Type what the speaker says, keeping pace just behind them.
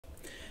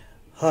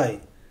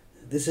Hi,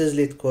 this is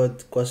lead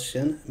code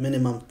question,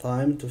 minimum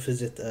time to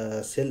visit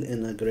a cell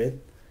in a grid.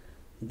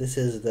 This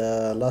is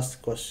the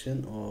last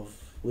question of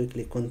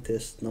weekly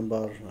contest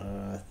number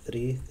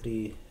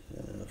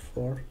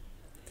 334.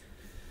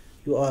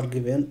 You are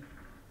given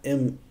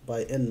M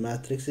by N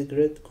matrix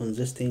grid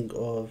consisting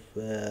of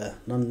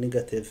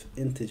non-negative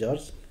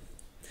integers.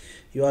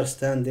 You are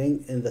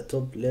standing in the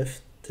top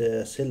left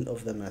cell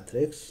of the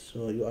matrix,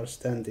 so you are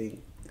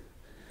standing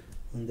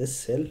on this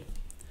cell,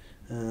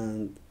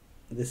 and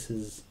this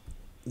is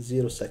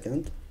 0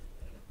 second,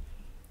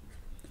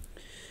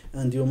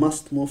 and you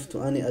must move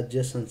to any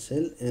adjacent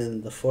cell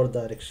in the 4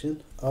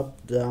 direction,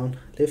 up, down,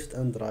 left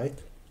and right.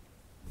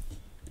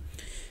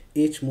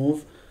 Each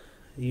move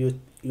you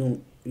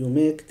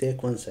make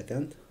take 1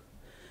 second.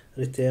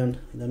 Return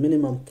the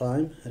minimum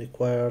time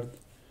required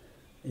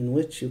in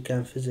which you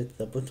can visit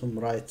the bottom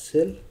right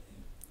cell,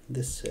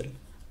 this cell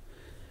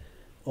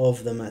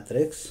of the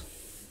matrix.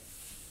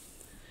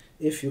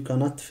 If you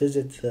cannot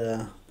visit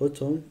the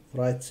bottom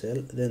right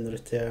cell, then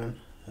return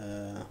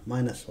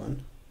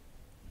 -1.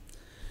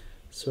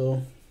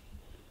 So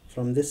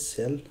from this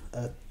cell,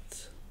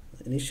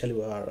 initially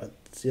we are at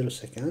 0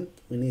 second,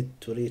 we need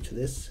to reach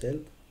this cell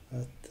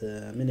at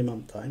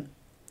minimum time,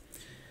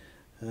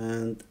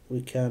 and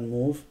we can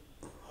move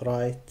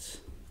right,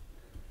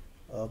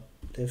 up,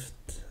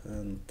 left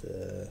and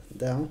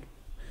down.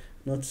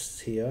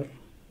 Notice here,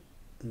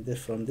 and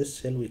from this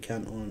cell we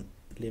can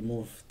only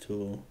move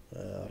to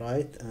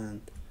right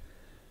and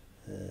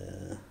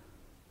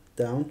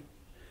down,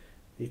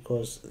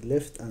 because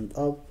left and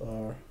up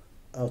are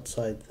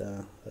outside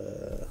the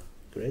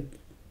grid.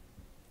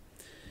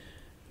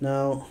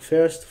 Now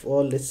first of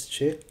all, let's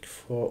check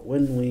for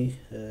when we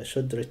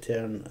should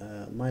return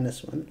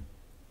 -1.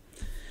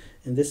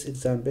 In this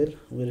example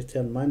we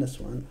return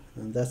 -1,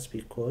 and that's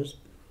because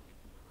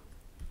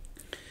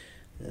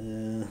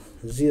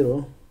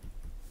 0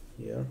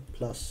 here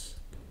plus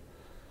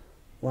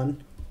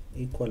 1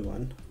 equal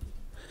 1.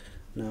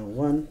 Now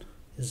 1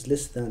 is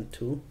less than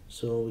 2,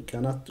 so we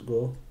cannot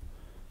go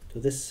to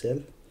this cell,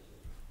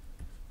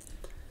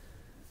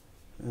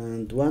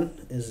 and 1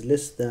 is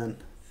less than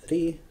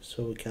 3,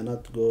 so we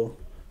cannot go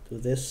to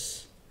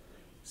this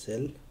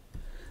cell,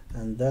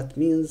 and that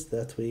means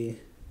that we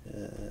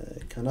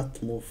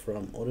cannot move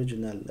from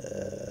original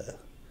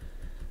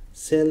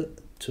cell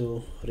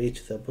to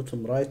reach the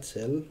bottom right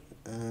cell,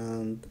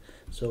 and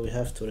so we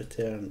have to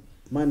return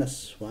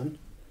 -1.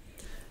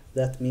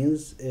 That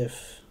means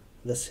if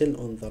the cell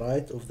on the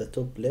right of the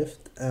top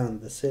left and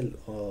the cell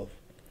of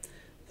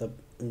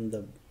in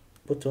the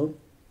bottom,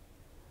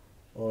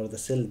 or the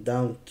cell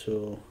down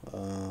to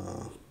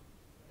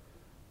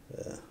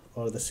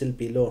or the cell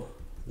below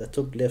the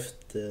top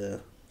left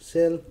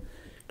cell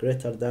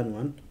greater than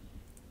 1,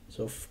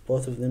 so if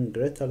both of them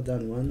greater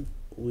than 1,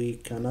 we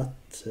cannot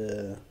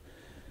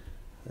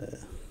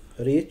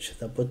reach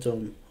the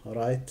bottom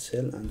right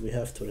cell, and we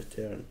have to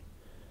return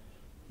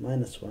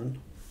 -1.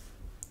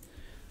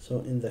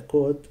 So in the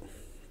code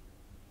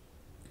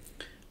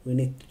we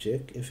need to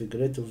check if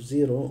grid of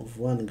 0 of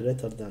 1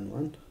 greater than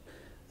 1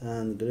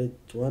 and grid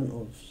 1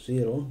 of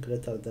 0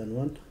 greater than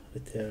 1,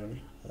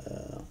 return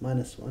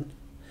 -1.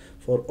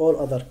 For all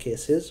other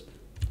cases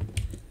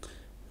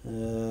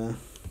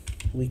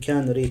we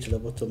can reach the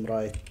bottom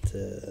right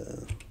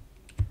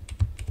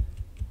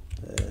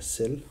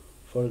cell.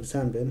 For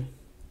example,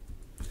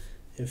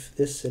 if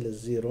this cell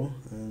is 0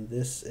 and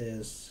this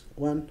is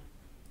 1,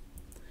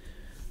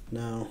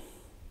 now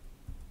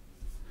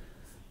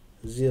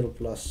 0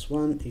 plus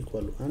 1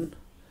 equal 1,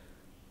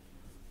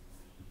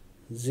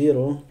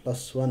 0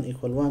 plus 1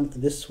 equal 1.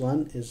 This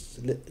one is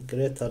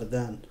greater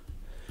than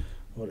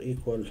or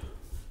equal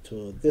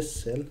to this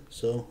cell,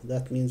 so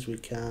that means we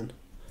can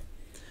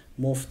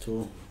move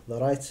to the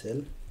right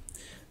cell.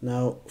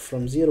 Now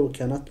from 0 we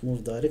cannot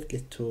move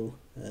directly to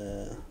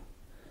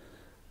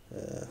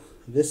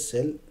this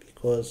cell,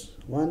 because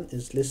 1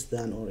 is less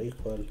than or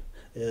equal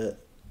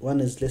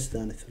 1 is less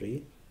than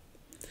 3,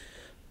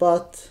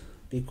 but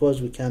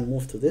because we can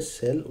move to this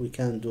cell, we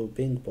can do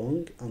ping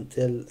pong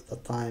until the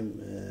time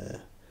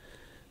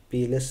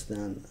be less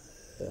than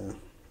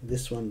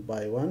this one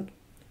by 1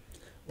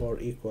 or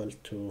equal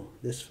to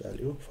this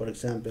value. For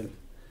example,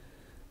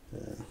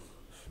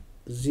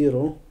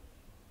 0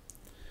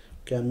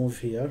 can move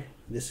here,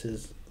 this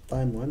is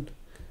time 1,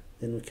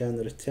 then we can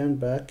return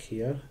back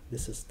here,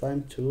 this is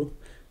time 2.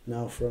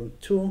 Now from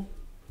 2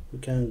 we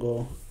can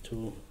go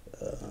to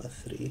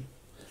 3,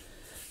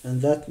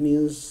 and that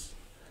means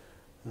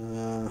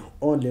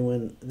only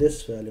when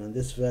this value and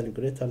this value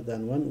greater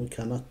than 1, we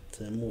cannot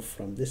move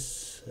from this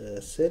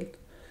cell.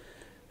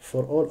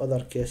 For all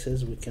other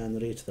cases we can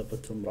reach the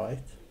bottom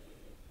right.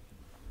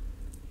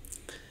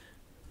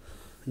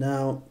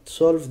 Now to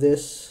solve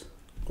this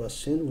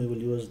question we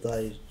will use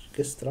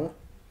Dijkstra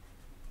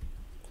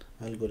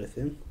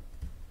algorithm.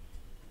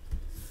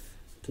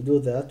 To do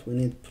that we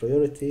need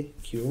priority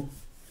queue,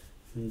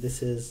 and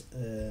this is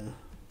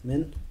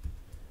min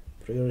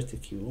priority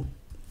queue.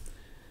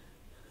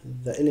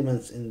 The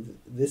elements in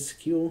this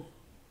queue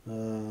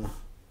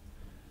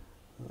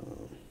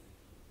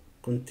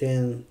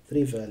contain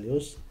three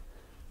values: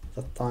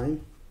 the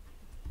time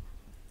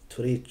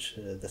to reach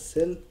the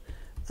cell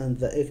and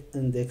the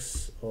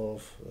index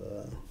of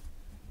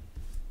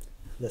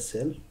the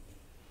cell,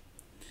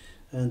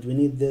 and we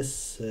need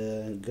this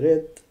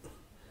grid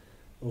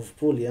of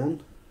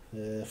boolean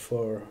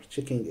for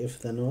checking if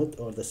the node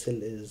or the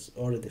cell is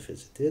already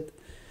visited.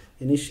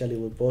 Initially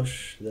we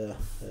push the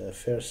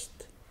first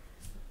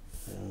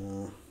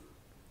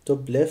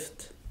top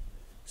left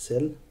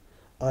cell.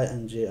 I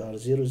and j are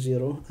 0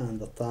 0 and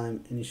the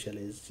time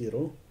initially is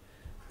 0.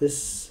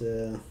 This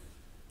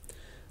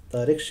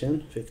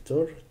direction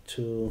vector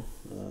to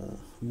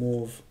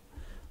move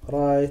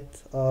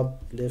right,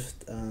 up,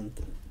 left and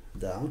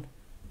down.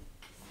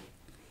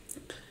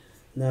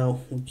 Now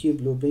we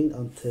keep looping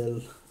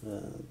until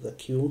the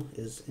queue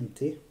is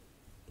empty.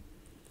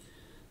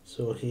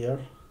 So here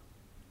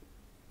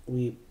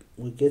we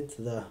get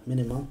the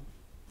minimum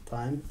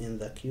time in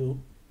the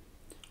queue,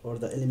 or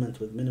the element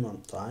with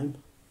minimum time,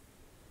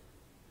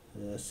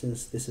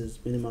 since this is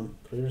minimum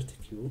priority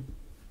queue.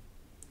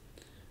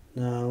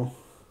 Now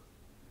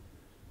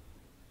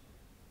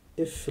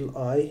if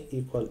I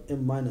equal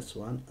m minus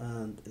 1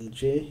 and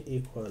j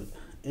equal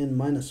n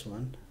minus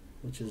 1,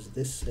 which is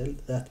this cell,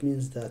 that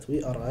means that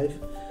we arrive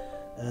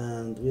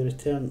and we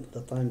return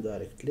the time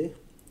directly.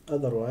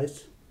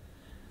 Otherwise,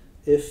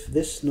 if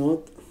this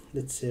node,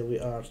 let's say we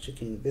are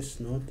checking this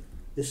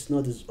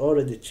node is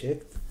already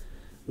checked,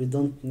 we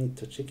don't need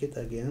to check it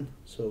again,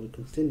 so we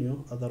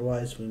continue.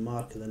 Otherwise we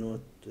mark the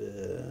node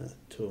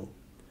to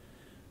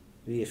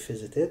be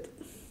visited.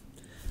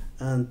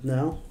 And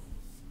now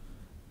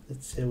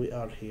let's say we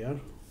are here,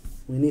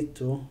 we need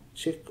to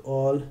check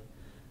all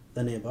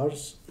the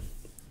neighbors,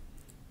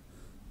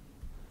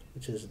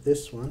 which is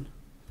this one,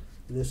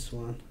 this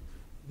one,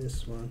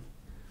 this one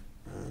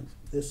and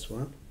this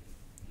one,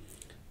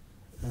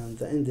 and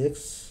the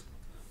index.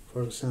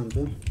 For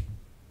example,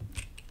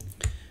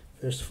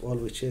 first of all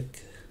we check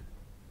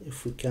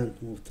if we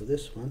can't move to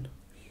this one,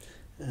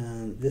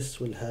 and this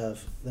will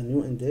have the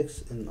new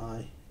index in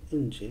I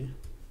in j.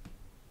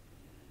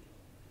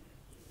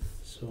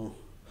 So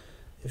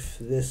if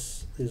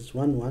this is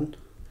 1 1,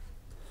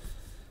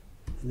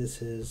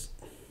 this is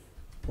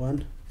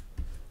 1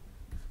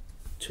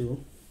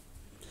 2.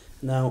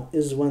 Now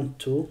is 1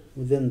 2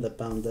 within the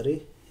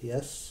boundary?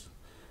 Yes.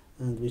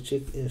 And we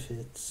check if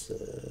it's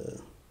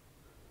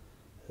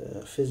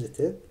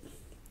visited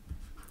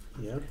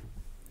here.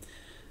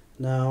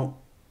 Now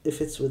if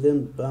it's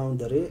within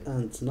boundary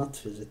and not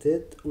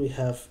visited, we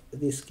have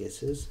these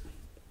cases.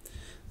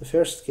 The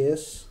first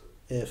case,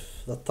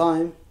 if the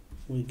time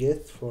we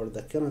get for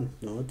the current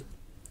node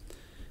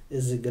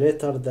is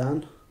greater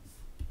than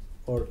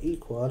or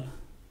equal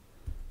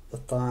the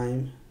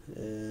time,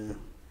 the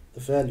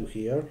value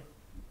here,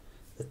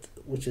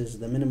 which is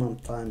the minimum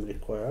time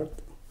required.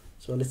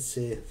 So let's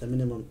say the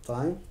minimum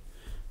time,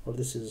 or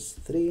this is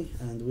 3,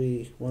 and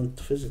we want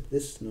to visit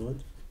this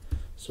node,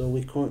 so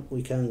we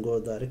can go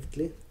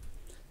directly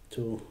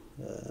to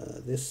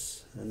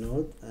this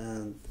node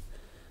and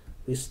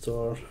we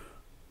store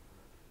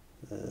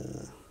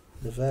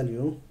the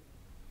value,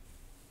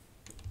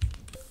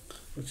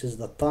 which is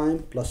the time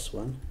plus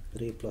 1.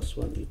 3 plus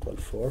 1 equal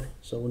 4.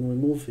 So when we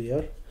move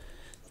here,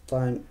 the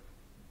time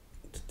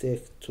to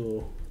take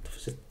to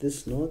visit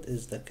this node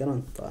is the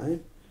current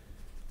time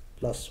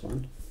plus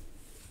 1.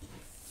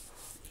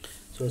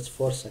 So it's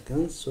 4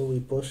 seconds. So we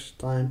push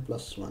time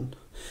plus 1.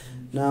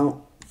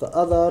 Now the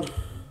other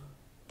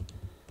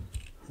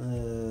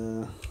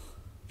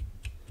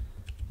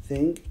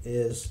thing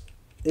is,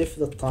 if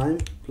the time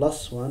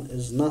plus 1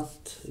 is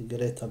not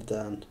greater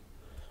than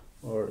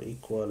or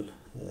equal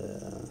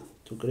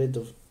to grid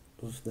of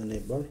the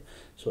neighbor.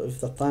 So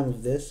if the time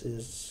of this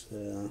is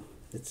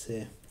let's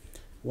say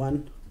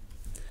 1,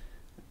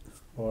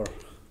 or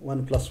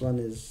 1 plus 1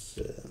 is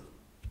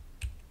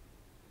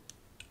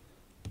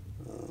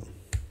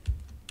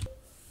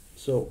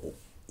so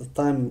the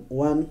time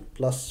 1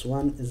 plus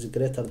 1 is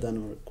greater than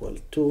or equal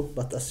to,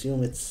 but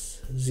assume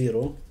it's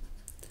 0,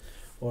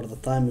 or the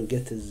time we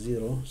get is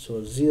 0.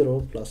 So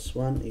 0 plus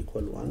 1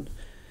 equal 1.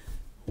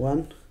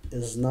 1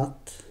 is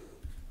not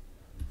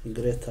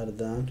greater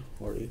than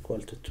or equal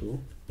to 2.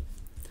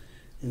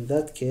 In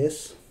that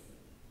case,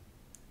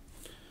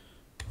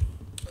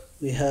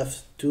 we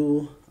have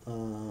two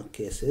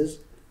cases.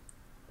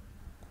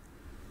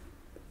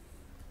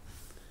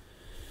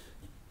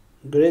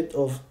 Grid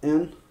of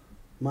n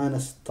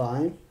minus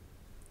time,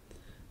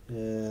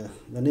 the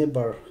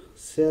neighbor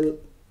cell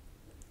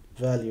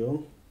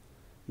value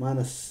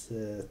minus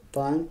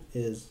time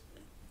is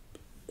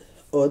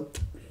odd.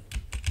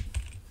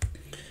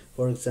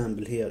 For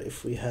example, here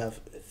if we have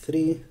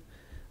 3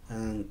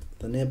 and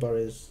the neighbor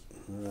is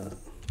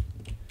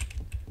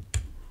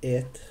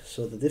 8,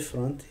 so the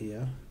difference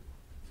here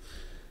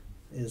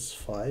is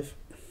 5,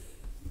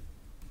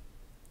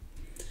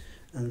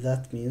 and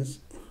that means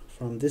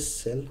from this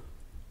cell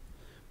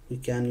we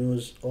can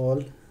use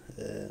all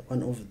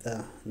one of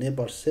the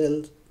neighbor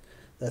cells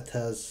that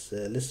has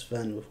less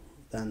value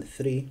than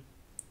 3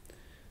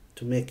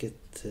 to make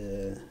it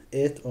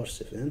 8 or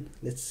 7.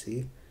 Let's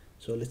see.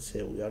 So let's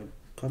say we are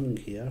coming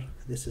here,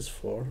 this is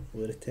 4,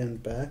 we return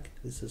back,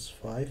 this is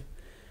 5,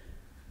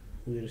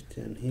 we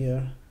return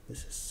here,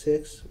 this is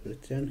 6, we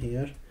return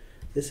here,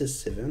 this is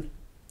 7.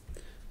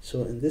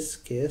 So in this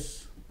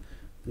case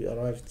we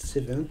arrived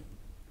 7,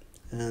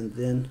 and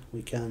then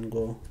we can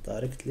go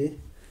directly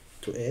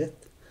to 8,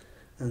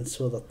 and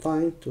so the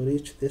time to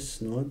reach this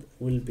node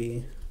will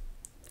be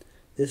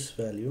this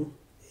value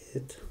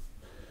 8,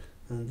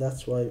 and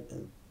that's why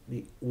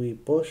we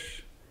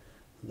push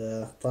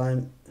the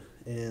time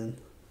in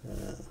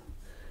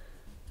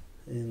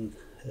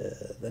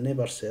the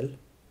neighbor cell.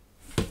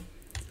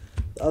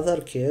 The other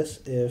case,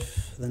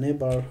 if the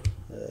neighbor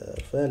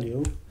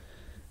value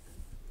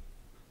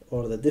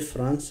or the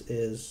difference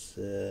is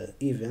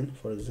even,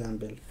 for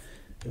example,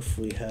 if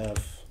we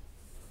have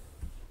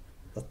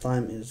the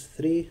time is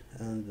 3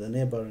 and the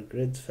neighbor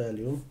grid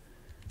value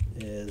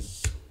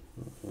is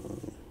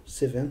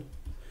 7,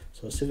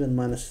 so 7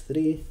 minus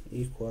 3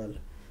 equal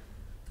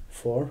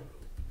 4,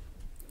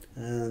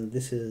 and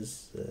this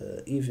is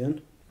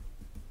even.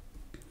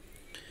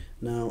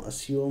 Now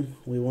assume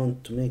we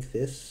want to make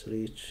this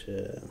reach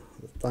the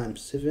time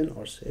 7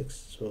 or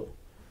 6, so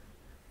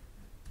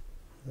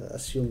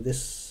assume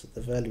this,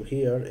 the value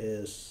here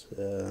is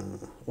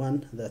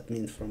 1, that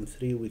means from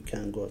 3 we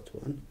can go to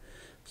 1,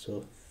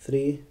 so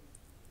 3,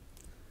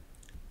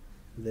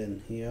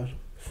 then here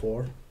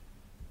 4,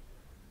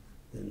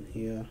 then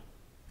here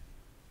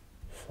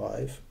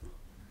 5,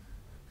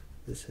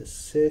 this is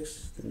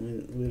 6, then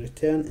when we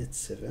return it's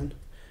 7.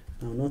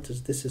 Now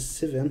notice this is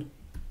 7,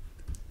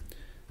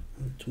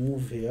 and to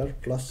move here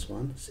plus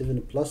 1,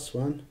 7 plus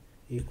 1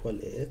 equal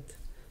 8,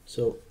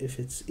 so if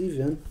it's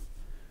even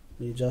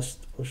we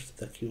just push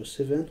the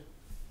Q7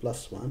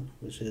 plus 1,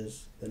 which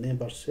is the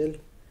neighbor cell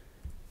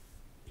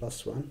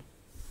plus 1.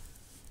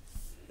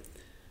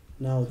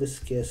 Now this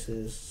case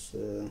is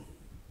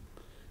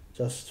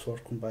just for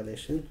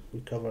compilation,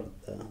 we covered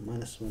the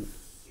 -1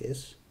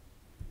 case.